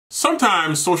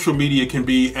Sometimes social media can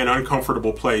be an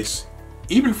uncomfortable place,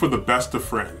 even for the best of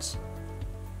friends,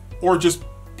 or just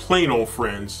plain old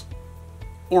friends,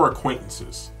 or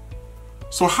acquaintances.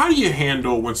 So how do you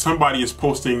handle when somebody is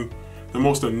posting the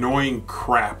most annoying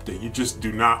crap that you just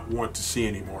do not want to see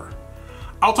anymore?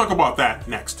 I'll talk about that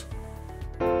next.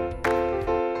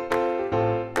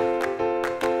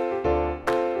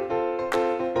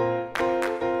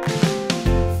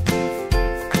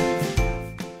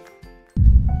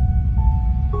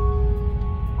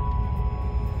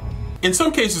 In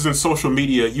some cases in social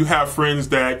media, you have friends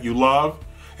that you love,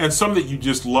 and some that you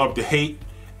just love to hate,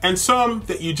 and some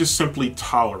that you just simply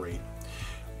tolerate.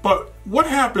 But what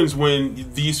happens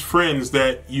when these friends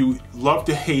that you love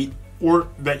to hate or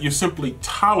that you simply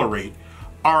tolerate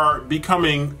are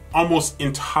becoming almost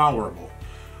intolerable?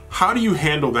 How do you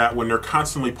handle that when they're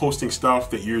constantly posting stuff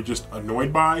that you're just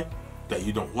annoyed by, that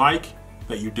you don't like,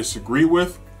 that you disagree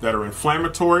with, that are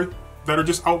inflammatory, that are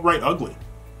just outright ugly?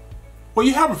 Well,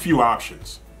 you have a few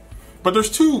options, but there's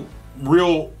two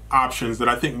real options that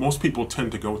I think most people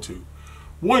tend to go to.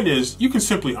 One is you can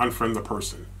simply unfriend the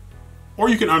person, or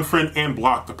you can unfriend and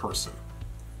block the person.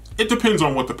 It depends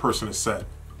on what the person has said.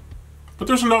 But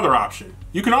there's another option.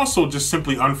 You can also just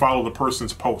simply unfollow the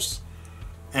person's posts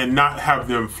and not have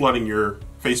them flooding your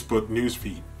Facebook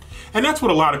newsfeed. And that's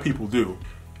what a lot of people do.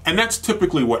 And that's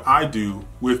typically what I do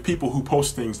with people who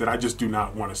post things that I just do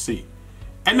not want to see.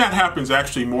 And that happens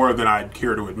actually more than I'd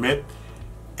care to admit.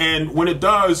 And when it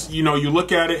does, you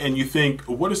look at it and you think,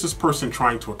 what is this person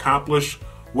trying to accomplish?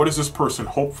 What does this person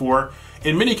hope for?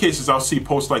 In many cases, I'll see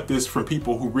posts like this from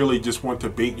people who really just want to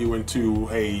bait you into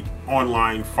an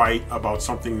online fight about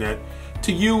something that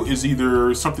to you is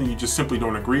either something you just simply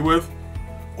don't agree with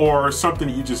or something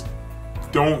that you just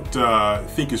don't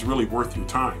think is really worth your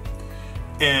time.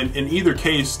 And in either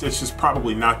case, it's just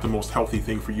probably not the most healthy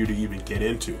thing for you to even get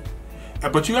into.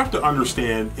 But you have to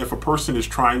understand if a person is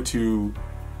trying to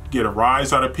get a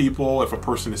rise out of people, if a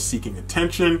person is seeking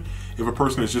attention, if a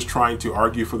person is just trying to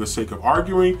argue for the sake of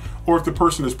arguing, or if the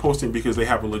person is posting because they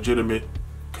have a legitimate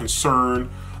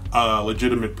concern, a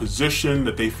legitimate position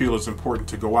that they feel is important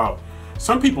to go out.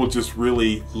 Some people just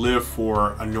really live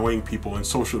for annoying people in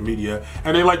social media,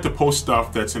 and they like to post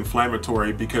stuff that's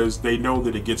inflammatory because they know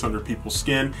that it gets under people's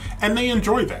skin, and they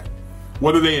enjoy that.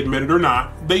 Whether they admit it or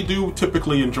not, they do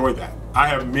typically enjoy that. I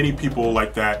have many people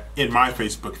like that in my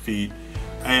Facebook feed,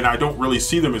 and I don't really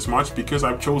see them as much because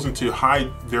I've chosen to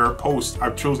hide their posts.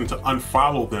 I've chosen to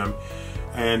unfollow them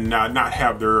and not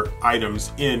have their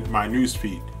items in my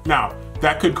newsfeed. Now,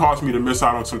 that could cause me to miss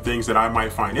out on some things that I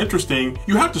might find interesting.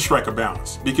 You have to strike a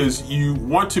balance because you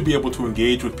want to be able to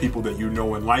engage with people that you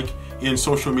know and like in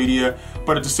social media,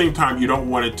 but at the same time, you don't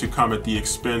want it to come at the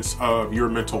expense of your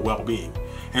mental well-being.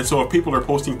 And so if people are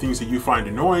posting things that you find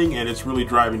annoying and it's really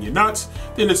driving you nuts,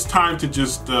 then it's time to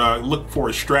just look for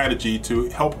a strategy to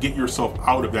help get yourself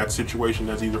out of that situation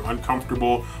that's either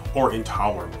uncomfortable or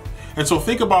intolerable. And so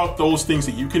think about those things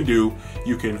that you can do.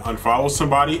 You can unfollow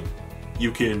somebody,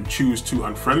 you can choose to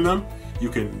unfriend them, you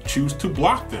can choose to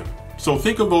block them. So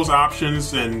think of those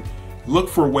options and look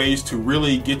for ways to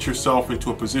really get yourself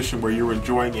into a position where you're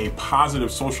enjoying a positive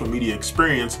social media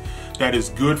experience that is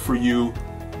good for you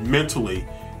mentally,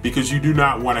 because you do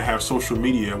not want to have social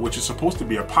media, which is supposed to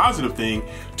be a positive thing,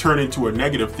 turn into a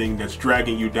negative thing that's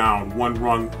dragging you down one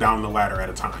rung down the ladder at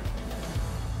a time.